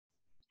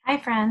Hi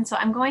friends, so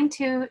I'm going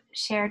to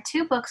share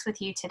two books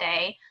with you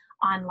today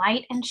on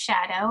light and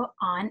shadow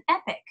on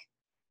Epic.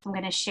 I'm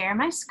going to share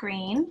my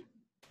screen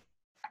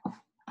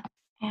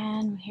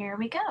and here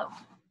we go.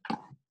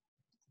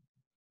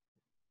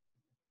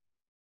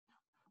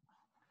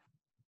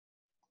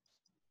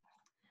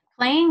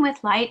 Playing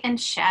with Light and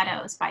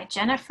Shadows by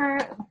Jennifer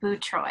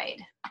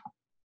Bootroyd.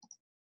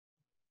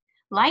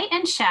 Light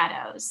and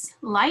shadows.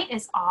 Light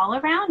is all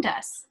around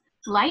us.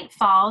 Light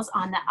falls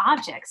on the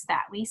objects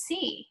that we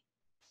see.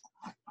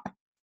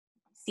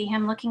 See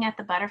him looking at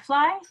the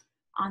butterfly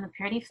on the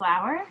pretty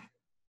flower?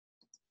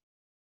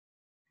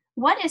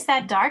 What is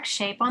that dark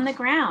shape on the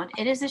ground?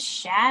 It is a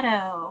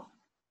shadow.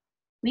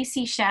 We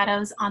see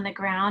shadows on the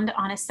ground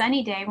on a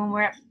sunny day when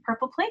we're at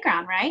Purple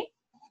Playground, right?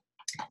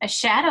 A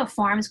shadow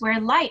forms where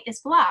light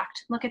is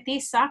blocked. Look at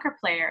these soccer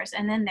players,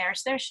 and then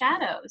there's their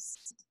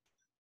shadows.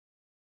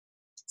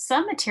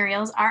 Some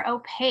materials are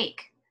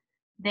opaque.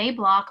 They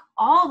block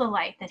all the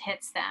light that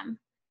hits them.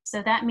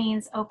 So that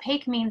means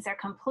opaque means they're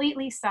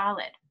completely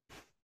solid.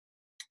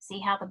 See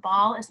how the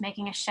ball is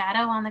making a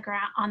shadow on the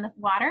ground, on the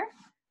water?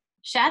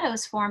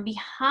 Shadows form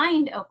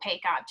behind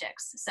opaque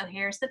objects. So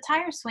here's the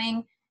tire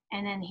swing,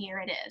 and then here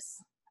it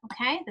is.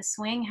 Okay, the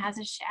swing has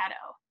a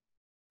shadow.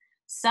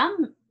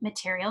 Some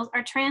materials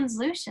are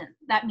translucent.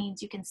 That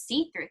means you can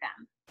see through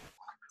them.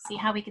 See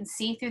how we can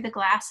see through the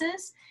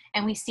glasses,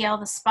 and we see all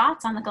the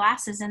spots on the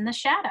glasses in the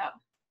shadow.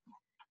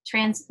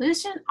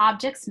 Translucent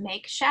objects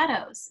make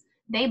shadows.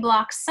 They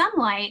block some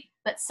light,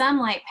 but some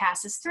light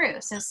passes through.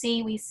 So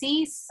see, we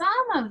see some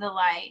of the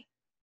light,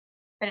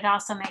 but it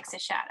also makes a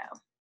shadow.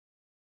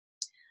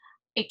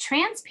 A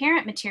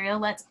transparent material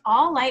lets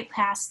all light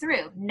pass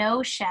through.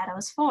 No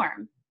shadows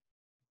form.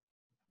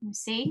 You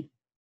see?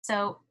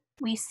 So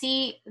we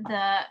see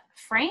the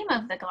frame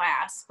of the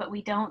glass, but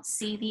we don't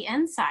see the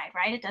inside,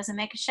 right? It doesn't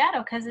make a shadow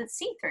because it's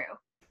see-through.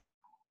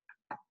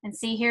 And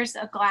see, here's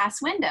a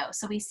glass window.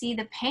 So we see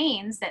the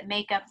panes that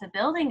make up the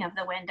building of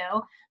the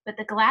window, but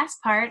the glass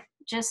part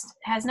just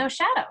has no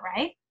shadow,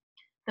 right?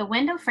 The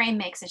window frame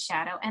makes a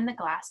shadow and the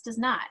glass does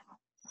not.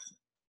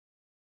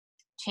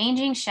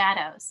 Changing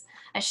shadows.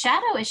 A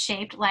shadow is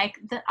shaped like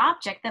the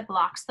object that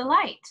blocks the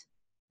light.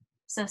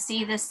 So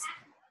see, this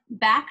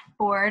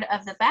backboard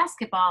of the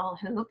basketball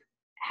hoop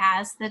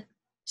has the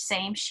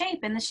same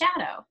shape in the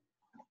shadow.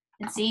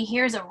 And see,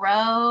 here's a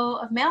row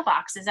of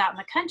mailboxes out in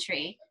the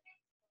country.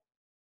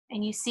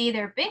 And you see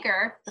they're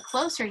bigger the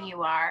closer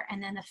you are,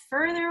 and then the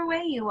further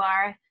away you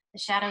are, the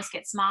shadows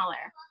get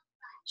smaller.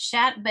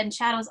 But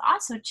shadows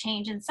also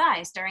change in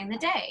size during the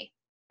day.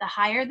 The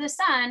higher the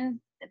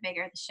sun, the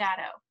bigger the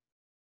shadow.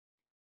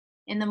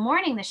 In the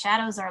morning, the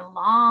shadows are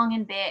long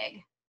and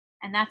big,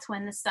 and that's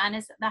when the sun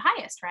is the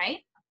highest,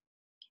 right?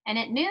 And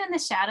at noon, the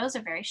shadows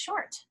are very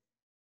short.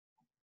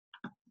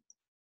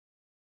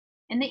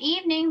 In the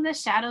evening, the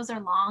shadows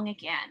are long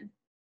again.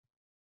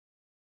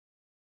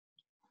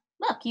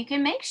 Look, you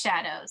can make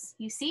shadows.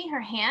 You see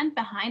her hand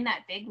behind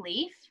that big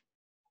leaf?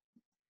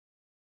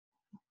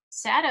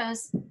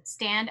 Shadows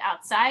stand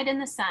outside in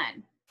the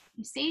sun.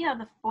 You see how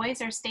the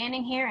boys are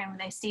standing here and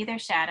they see their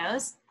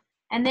shadows?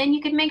 And then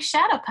you can make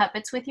shadow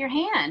puppets with your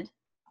hand.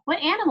 What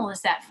animal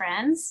is that,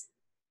 friends?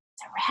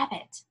 It's a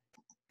rabbit.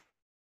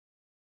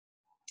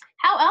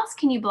 How else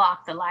can you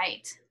block the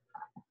light?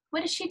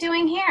 What is she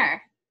doing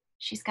here?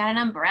 She's got an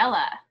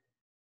umbrella.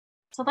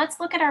 So let's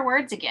look at our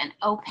words again.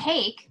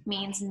 Opaque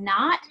means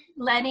not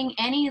letting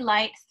any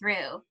light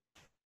through.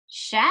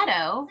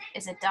 Shadow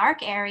is a dark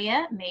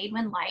area made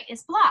when light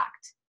is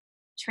blocked.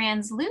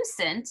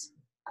 Translucent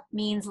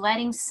means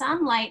letting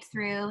some light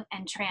through,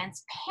 and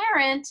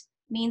transparent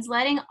means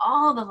letting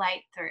all the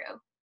light through.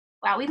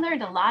 Wow, we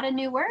learned a lot of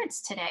new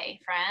words today,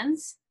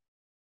 friends.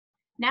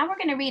 Now we're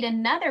going to read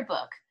another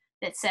book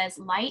that says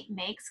light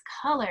makes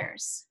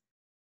colors.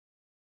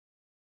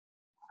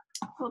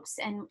 Oops,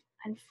 and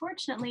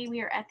unfortunately,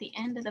 we are at the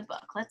end of the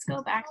book. Let's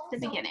go back to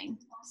the beginning.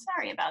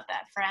 Sorry about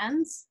that,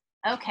 friends.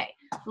 Okay,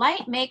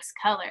 Light Makes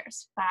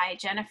Colors by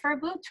Jennifer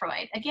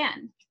Bootroyd.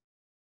 Again,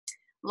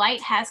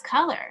 light has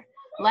color.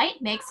 Light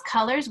makes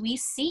colors we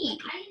see.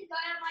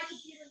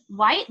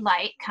 White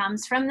light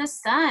comes from the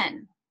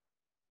sun.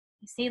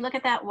 You see, look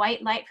at that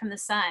white light from the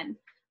sun,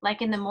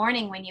 like in the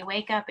morning when you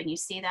wake up and you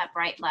see that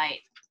bright light.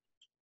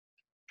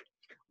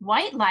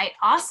 White light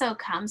also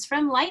comes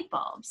from light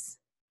bulbs.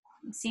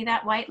 You see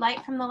that white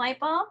light from the light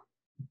bulb?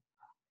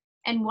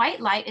 And white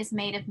light is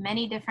made of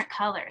many different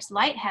colors.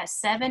 Light has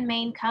 7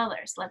 main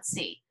colors. Let's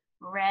see.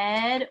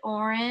 Red,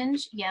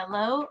 orange,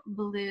 yellow,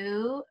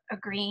 blue,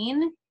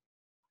 green,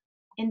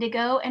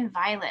 indigo, and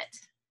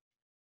violet.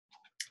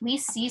 We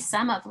see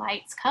some of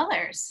light's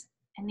colors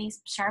in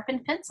these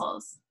sharpened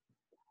pencils.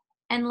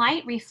 And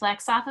light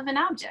reflects off of an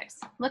object.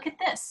 Look at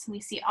this. We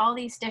see all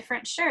these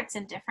different shirts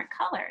in different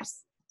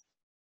colors.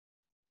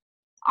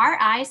 Our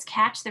eyes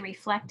catch the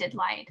reflected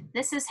light.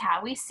 This is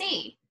how we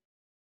see.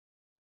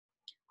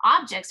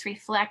 Objects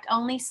reflect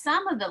only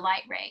some of the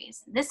light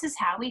rays. This is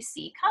how we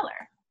see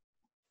color.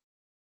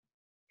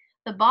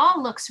 The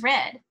ball looks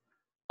red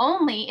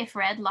only if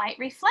red light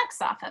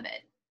reflects off of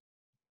it.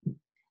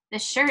 The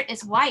shirt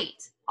is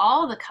white.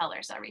 All the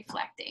colors are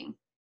reflecting.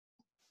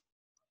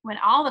 When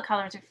all the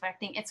colors are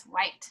reflecting, it's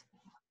white.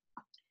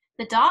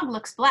 The dog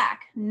looks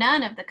black.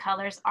 None of the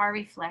colors are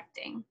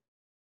reflecting.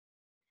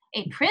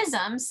 A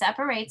prism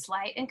separates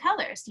light and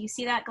colors. Do you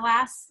see that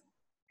glass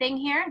thing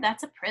here?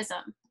 That's a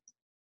prism.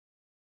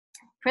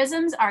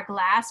 Prisms are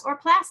glass or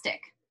plastic.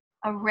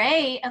 A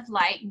ray of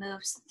light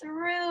moves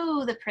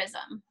through the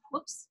prism.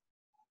 Whoops.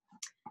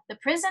 The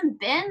prism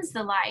bends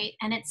the light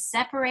and it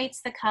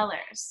separates the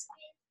colors.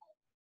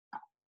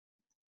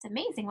 It's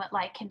amazing what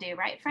light can do,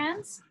 right,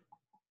 friends?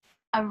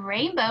 A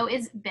rainbow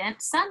is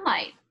bent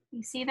sunlight.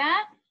 You see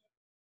that?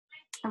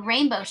 A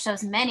rainbow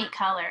shows many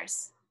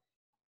colors.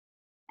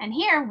 And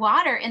here,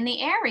 water in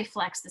the air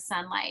reflects the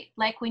sunlight.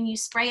 Like when you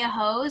spray a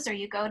hose or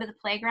you go to the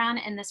playground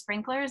in the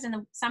sprinklers in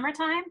the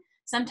summertime,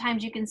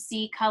 sometimes you can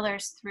see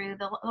colors through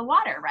the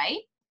water,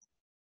 right?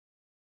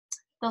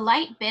 The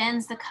light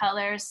bends, the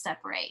colors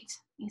separate.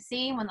 You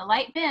see, when the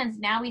light bends,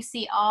 now we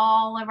see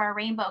all of our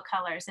rainbow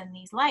colors in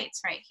these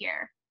lights right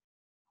here.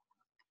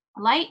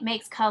 Light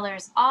makes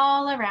colors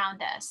all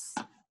around us.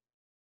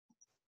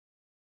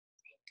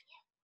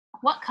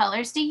 What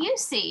colors do you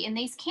see in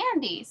these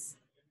candies?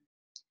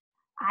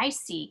 I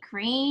see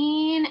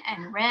green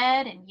and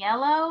red and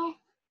yellow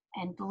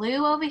and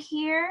blue over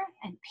here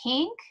and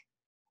pink.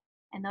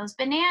 And those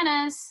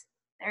bananas,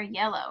 they're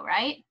yellow,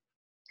 right?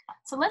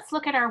 So let's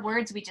look at our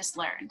words we just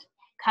learned.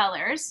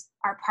 Colors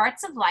are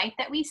parts of light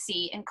that we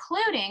see,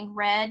 including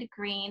red,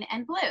 green,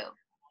 and blue.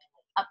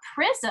 A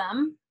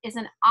prism is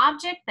an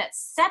object that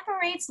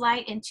separates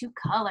light into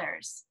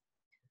colors.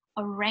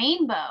 A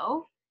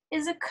rainbow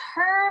is a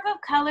curve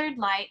of colored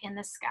light in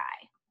the sky.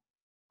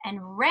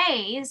 And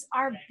rays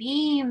are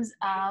beams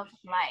of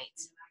light.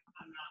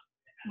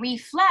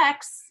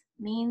 Reflects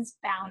means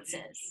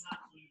bounces.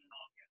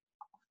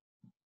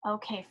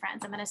 Okay,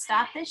 friends, I'm going to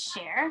stop this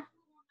share.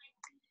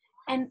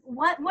 And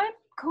what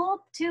cool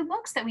 2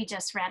 books that we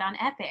just read on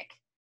Epic.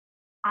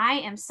 I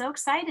am so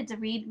excited to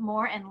read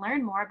more and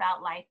learn more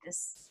about light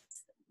this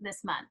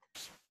month.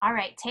 All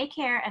right, take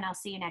care, and I'll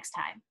see you next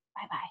time.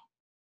 Bye-bye.